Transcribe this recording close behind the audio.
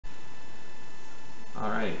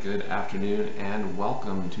Alright, good afternoon and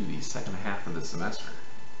welcome to the second half of the semester.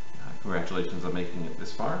 Congratulations on making it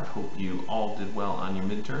this far. I hope you all did well on your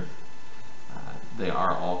midterm. They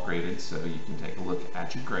are all graded, so you can take a look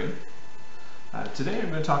at your grade. Today I'm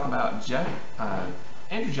going to talk about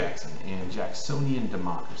Andrew Jackson and Jacksonian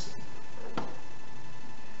Democracy.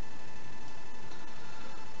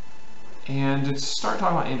 And to start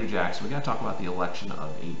talking about Andrew Jackson, we've got to talk about the election of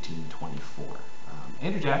 1824.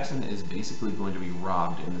 Andrew Jackson is basically going to be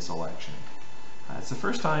robbed in this election. It's the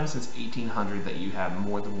first time since 1800 that you have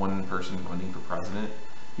more than one person running for president.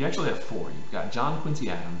 You actually have four. You've got John Quincy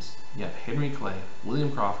Adams, you have Henry Clay,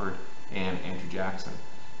 William Crawford, and Andrew Jackson.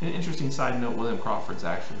 And an interesting side note, William Crawford's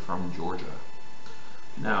actually from Georgia.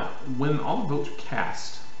 Now, when all the votes are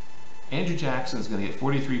cast, Andrew Jackson is going to get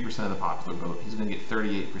 43% of the popular vote. He's going to get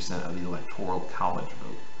 38% of the electoral college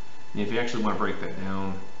vote. And if you actually want to break that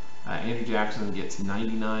down, Andrew Jackson gets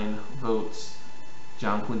 99 votes,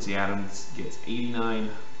 John Quincy Adams gets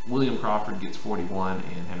 89, William Crawford gets 41,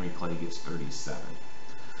 and Henry Clay gets 37.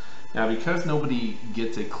 Now, because nobody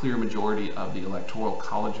gets a clear majority of the electoral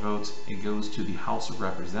college votes, it goes to the House of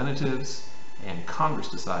Representatives, and Congress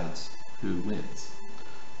decides who wins.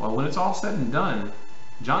 Well, when it's all said and done,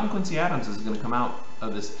 John Quincy Adams is going to come out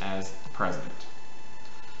of this as the president.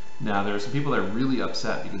 Now, there are some people that are really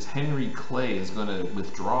upset because Henry Clay is going to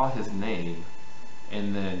withdraw his name,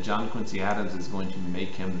 and then John Quincy Adams is going to make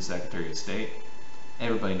him the Secretary of State.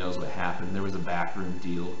 Everybody knows what happened. There was a backroom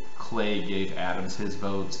deal. Clay gave Adams his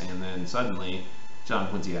votes, and then suddenly John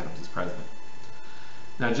Quincy Adams is president.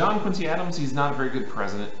 Now, John Quincy Adams, he's not a very good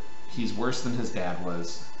president. He's worse than his dad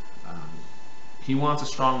was. He wants a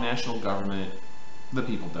strong national government. The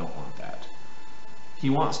people don't want that. He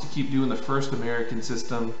wants to keep doing the first American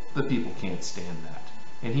system. The people can't stand that.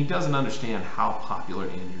 And he doesn't understand how popular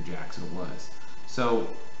Andrew Jackson was. So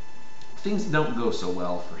things don't go so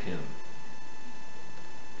well for him.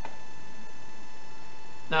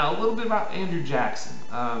 Now, a little bit about Andrew Jackson.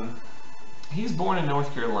 He's born in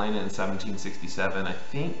North Carolina in 1767. I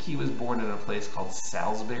think he was born in a place called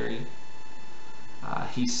Salisbury.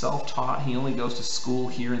 He's self-taught. He only goes to school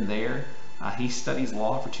here and there. He studies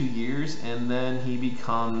law for 2 years, and then he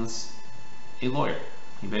becomes a lawyer.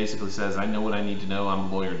 He basically says, I know what I need to know, I'm a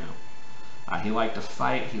lawyer now. He liked to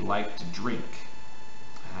fight, he liked to drink.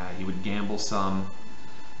 He would gamble some.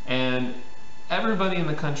 And everybody in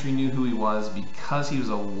the country knew who he was because he was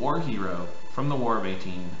a war hero from the War of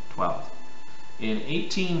 1812. In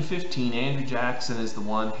 1815, Andrew Jackson is the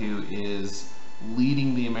one who is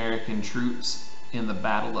leading the American troops in the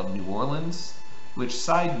Battle of New Orleans, which,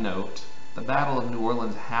 side note, the Battle of New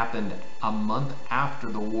Orleans happened a month after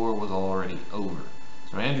the war was already over.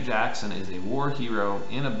 So Andrew Jackson is a war hero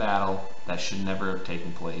in a battle that should never have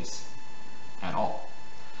taken place at all.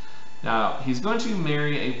 Now, he's going to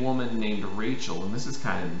marry a woman named Rachel, and this is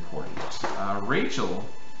kind of important. Rachel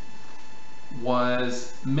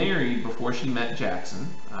was married before she met Jackson.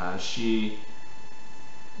 She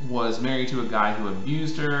was married to a guy who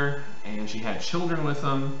abused her, and she had children with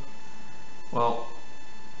him. Well,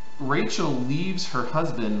 Rachel leaves her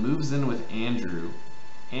husband, moves in with Andrew.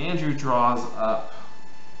 Andrew draws up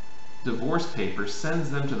divorce papers,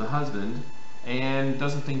 sends them to the husband, and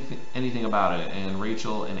doesn't think anything about it, and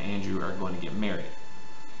Rachel and Andrew are going to get married.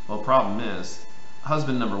 Well, the problem is,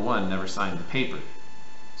 husband number one never signed the paper,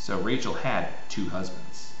 so Rachel had two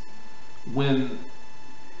husbands. When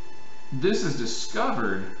this is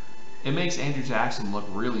discovered, it makes Andrew Jackson look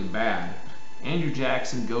really bad. Andrew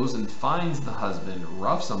Jackson goes and finds the husband,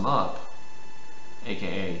 roughs him up,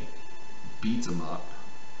 aka beats him up,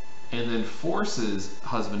 and then forces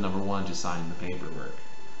husband number one to sign the paperwork.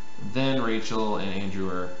 Then Rachel and Andrew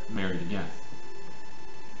are married again.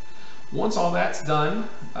 Once all that's done,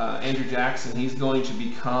 Andrew Jackson, he's going to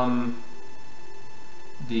become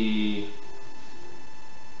the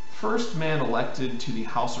first man elected to the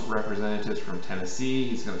House of Representatives from Tennessee.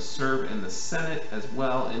 He's going to serve in the Senate as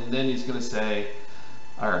well, and then he's going to say,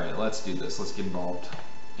 all right, let's do this. Let's get involved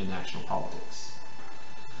in national politics.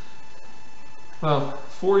 Well,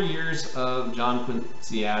 4 years of John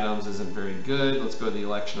Quincy Adams isn't very good. Let's go to the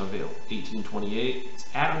election of 1828. It's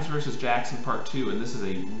Adams versus Jackson Part 2, and this is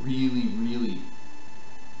a really, really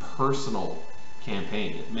personal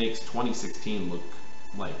campaign. It makes 2016 look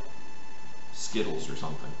like Skittles or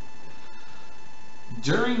something.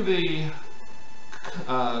 During the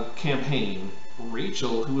campaign,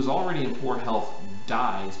 Rachel, who was already in poor health,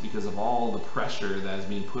 dies because of all the pressure that is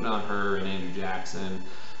being put on her and Andrew Jackson.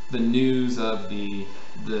 The news of the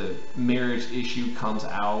marriage issue comes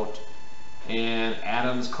out, and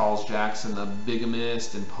Adams calls Jackson a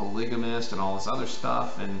bigamist and polygamist and all this other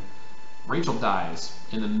stuff, and Rachel dies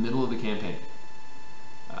in the middle of the campaign.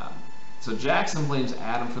 So Jackson blames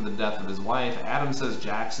Adam for the death of his wife. Adam says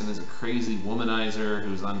Jackson is a crazy womanizer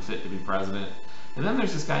who's unfit to be president. And then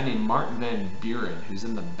there's this guy named Martin Van Buren who's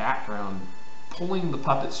in the background pulling the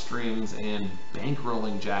puppet strings and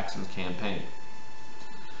bankrolling Jackson's campaign.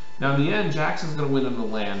 Now in the end, Jackson's going to win in a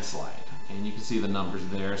landslide. And you can see the numbers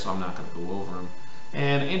there, so I'm not going to go over them.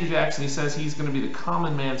 And Andrew Jackson, he says he's going to be the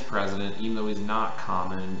common man's president, even though he's not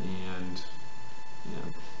common, and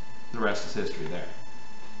the rest is history there.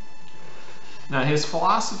 Now, his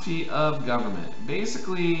philosophy of government,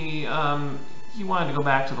 basically, he wanted to go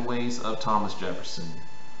back to the ways of Thomas Jefferson.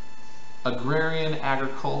 Agrarian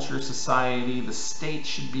agriculture society, the state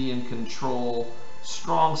should be in control,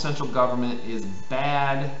 strong central government is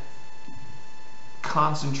bad,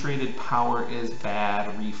 concentrated power is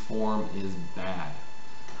bad, reform is bad.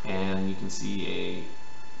 And you can see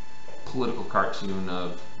a political cartoon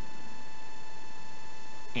of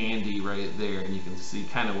Andy right there, and you can see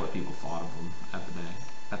kind of what people thought of him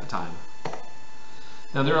at the time.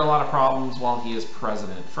 Now there are a lot of problems while he is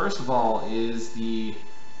president. First of all is the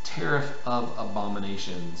Tariff of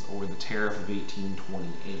Abominations, or the Tariff of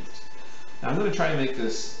 1828. Now I'm going to try to make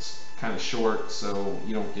this kind of short so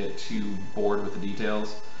you don't get too bored with the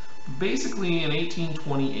details. Basically in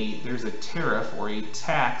 1828 there's a tariff or a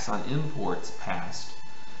tax on imports passed.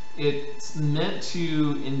 It's meant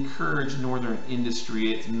to encourage northern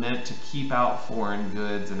industry. It's meant to keep out foreign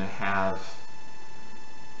goods and to have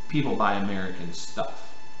people buy American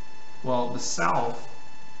stuff. Well, the South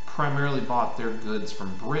primarily bought their goods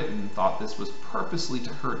from Britain, thought this was purposely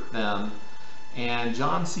to hurt them, and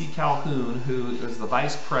John C. Calhoun, who is the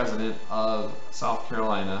vice president of South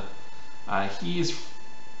Carolina, he's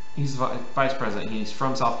vice president, he's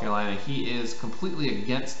from South Carolina, he is completely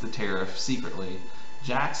against the tariff secretly.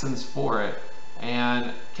 Jackson's for it,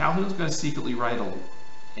 and Calhoun's going to secretly write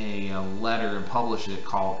a letter and publish it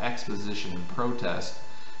called Exposition and Protest.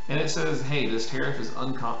 And it says, hey, this tariff is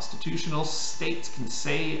unconstitutional. States can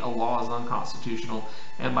say a law is unconstitutional.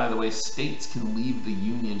 And by the way, states can leave the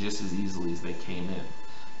Union just as easily as they came in.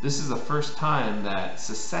 This is the first time that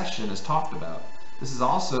secession is talked about. This is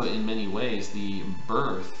also, in many ways, the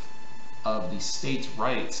birth of the states'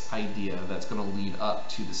 rights idea that's going to lead up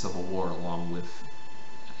to the Civil War along with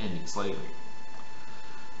ending slavery.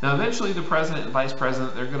 Now eventually the president and vice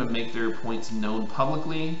president, they're going to make their points known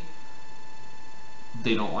publicly.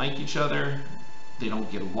 They don't like each other, they don't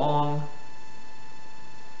get along.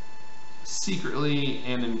 Secretly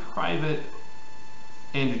and in private,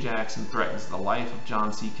 Andrew Jackson threatens the life of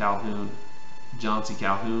John C. Calhoun. John C.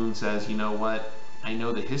 Calhoun says, you know what, I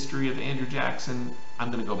know the history of Andrew Jackson, I'm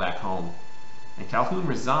going to go back home. And Calhoun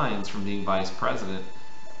resigns from being vice president,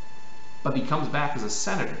 but he comes back as a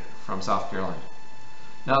senator from South Carolina.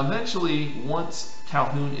 Now eventually, once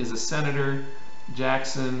Calhoun is a senator,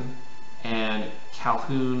 Jackson and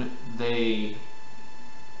Calhoun, they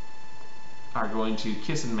are going to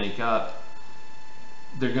kiss and make up.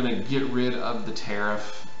 They're going to get rid of the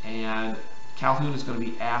tariff, and Calhoun is going to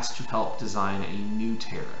be asked to help design a new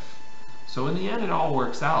tariff. So in the end it all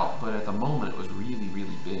works out, but at the moment it was really,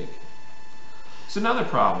 really big. So another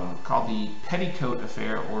problem called the Petticoat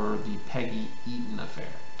Affair, or the Peggy Eaton Affair.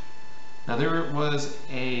 Now there was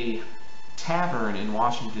a tavern in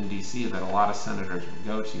Washington, D.C. that a lot of senators would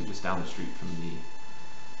go to just down the street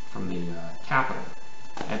from the Capitol.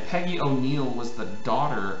 And Peggy O'Neill was the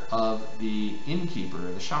daughter of the innkeeper,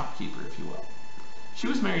 the shopkeeper, if you will. She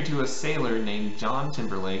was married to a sailor named John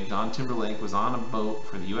Timberlake. John Timberlake was on a boat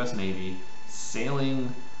for the U.S. Navy,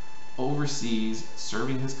 sailing overseas,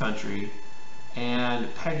 serving his country,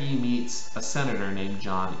 and Peggy meets a senator named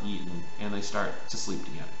John Eaton, and they start to sleep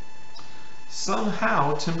together.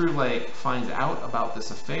 Somehow, Timberlake finds out about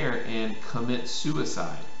this affair and commits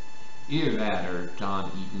suicide. Either that or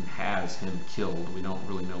John Eaton has him killed. We don't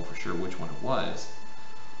really know for sure which one it was.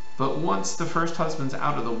 But once the first husband's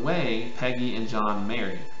out of the way, Peggy and John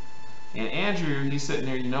marry. And Andrew, he's sitting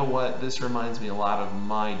there, you know what, this reminds me a lot of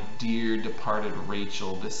my dear departed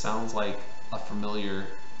Rachel. This sounds like a familiar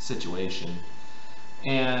situation.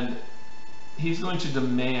 And he's going to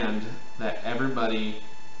demand that everybody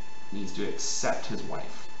needs to accept his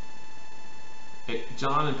wife.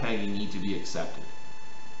 John and Peggy need to be accepted.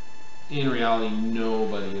 In reality,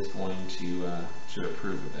 nobody is going to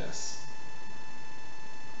approve of this.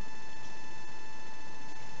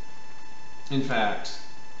 In fact,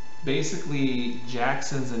 basically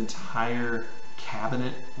Jackson's entire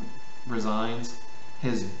cabinet resigns.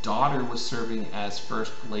 His daughter was serving as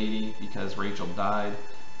first lady because Rachel died.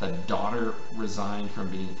 The daughter resigned from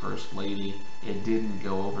being first lady. It didn't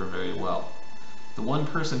go over very well. The one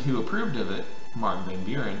person who approved of it, Martin Van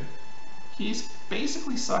Buren, he's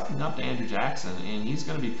basically sucking up to Andrew Jackson, and he's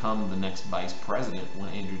going to become the next vice president when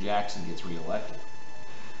Andrew Jackson gets reelected.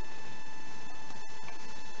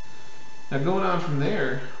 Now going on from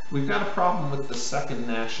there, we've got a problem with the Second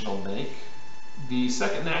National Bank. The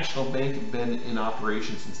Second National Bank had been in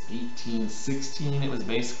operation since 1816. It was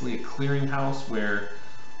basically a clearinghouse where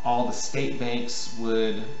all the state banks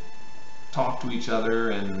would talk to each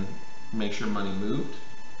other and make sure money moved.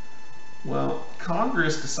 Well,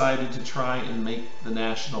 Congress decided to try and make the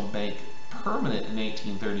National Bank permanent in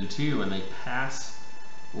 1832, and they passed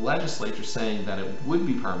legislature saying that it would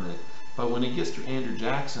be permanent. But when it gets to Andrew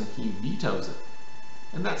Jackson, he vetoes it.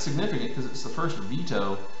 And that's significant because it's the first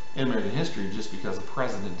veto in American history just because a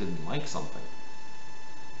president didn't like something.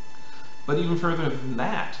 But even further than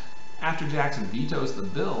that, after Jackson vetoes the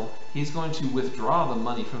bill, he's going to withdraw the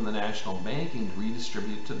money from the National Bank and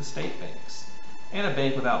redistribute it to the state banks. And a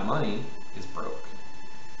bank without money is broke.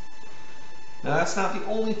 Now that's not the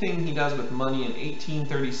only thing he does with money. In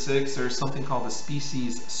 1836, there's something called the Specie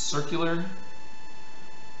Circular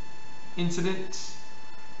incident.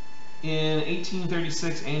 In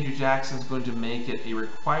 1836, Andrew Jackson is going to make it a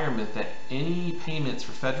requirement that any payments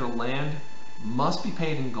for federal land must be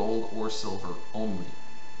paid in gold or silver only.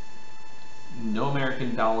 No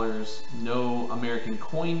American dollars, no American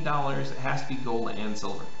coin dollars, it has to be gold and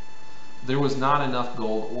silver. There was not enough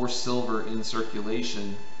gold or silver in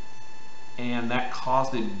circulation, and that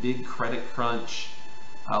caused a big credit crunch.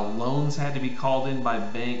 Loans had to be called in by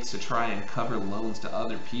banks to try and cover loans to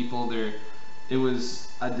other people. It was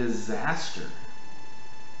a disaster.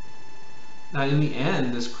 Now, in the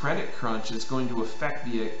end, this credit crunch is going to affect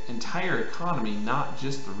the entire economy, not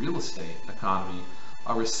just the real estate economy.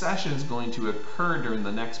 A recession is going to occur during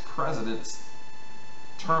the next president's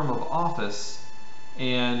term of office,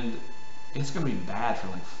 and it's going to be bad for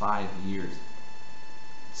like 5 years.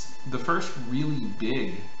 It's the first really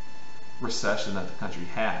big recession that the country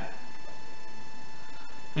had.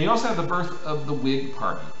 And you also have the birth of the Whig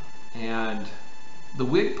Party. And the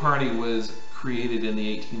Whig Party was created in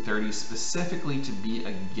the 1830s specifically to be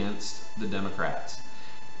against the Democrats.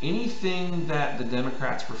 Anything that the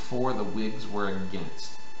Democrats were for, the Whigs were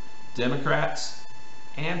against. Democrats,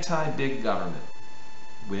 anti-big government.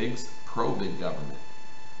 Whigs, pro-big government.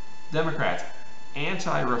 Democrats,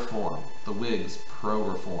 anti-reform. The Whigs,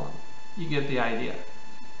 pro-reform. You get the idea.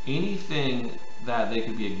 Anything that they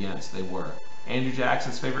could be against, they were. Andrew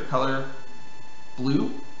Jackson's favorite color,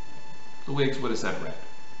 blue. The Whigs would have said red.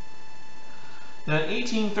 Now in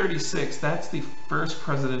 1836, that's the first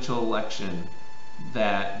presidential election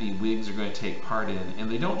that the Whigs are going to take part in. And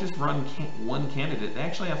they don't just run one candidate, they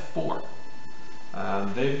actually have four.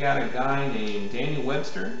 They've got a guy named Daniel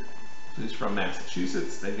Webster, who's from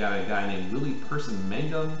Massachusetts. They've got a guy named Willie Person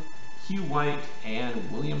Mangum, Hugh White,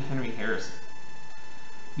 and William Henry Harrison.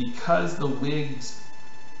 Because the Whigs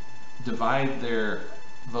divide their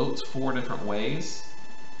votes 4 different ways,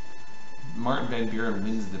 Martin Van Buren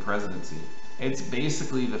wins the presidency. It's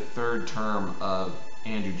basically the third term of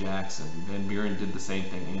Andrew Jackson. Van Buren did the same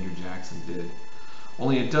thing Andrew Jackson did.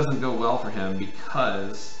 Only it doesn't go well for him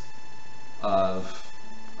because of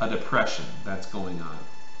a depression that's going on.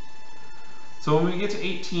 So when we get to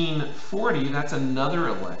 1840, that's another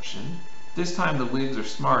election. This time the Whigs are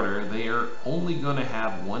smarter. They are only going to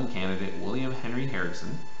have one candidate, William Henry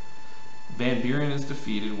Harrison. Van Buren is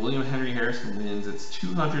defeated. William Henry Harrison wins. It's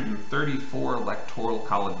 234 electoral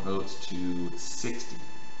college votes to 60.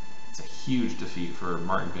 It's a huge defeat for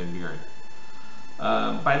Martin Van Buren.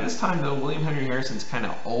 By this time, though, William Henry Harrison's kind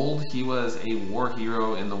of old. He was a war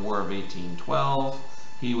hero in the War of 1812.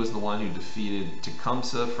 He was the one who defeated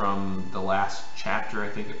Tecumseh from the last chapter, I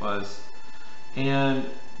think it was. And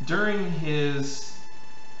during his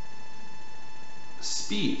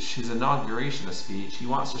speech, his inauguration speech, he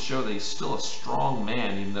wants to show that he's still a strong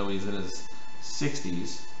man even though he's in his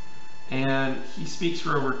 60s. And he speaks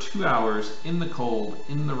for over 2 hours in the cold,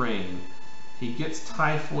 in the rain. He gets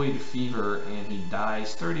typhoid fever and he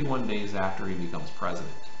dies 31 days after he becomes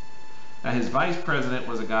president. Now his vice president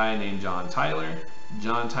was a guy named John Tyler.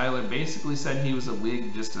 John Tyler basically said he was a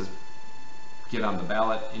Whig just to get on the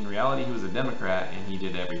ballot. In reality, he was a Democrat, and he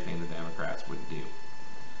did everything the Democrats would do.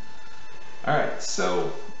 Alright,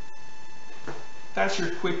 so that's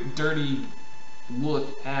your quick, dirty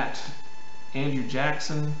look at Andrew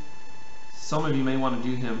Jackson. Some of you may want to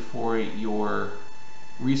do him for your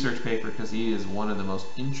research paper because he is one of the most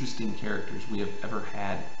interesting characters we have ever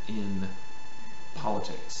had in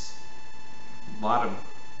politics. A lot of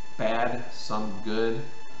bad, some good.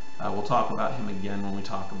 We'll talk about him again when we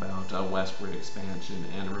talk about westward expansion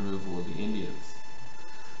and removal of the Indians.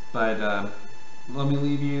 But let me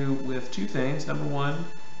leave you with two things. Number one,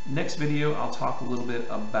 next video I'll talk a little bit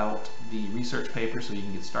about the research paper so you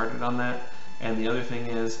can get started on that. And the other thing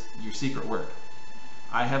is your secret word.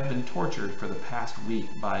 I have been tortured for the past week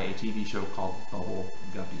by a TV show called Bubble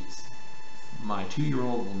Guppies. My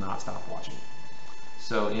 2-year-old will not stop watching.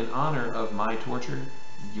 So in honor of my torture,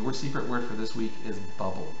 your secret word for this week is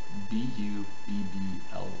bubble.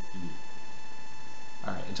 B-U-B-B-L-E.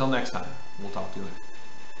 All right, until next time, we'll talk to you later.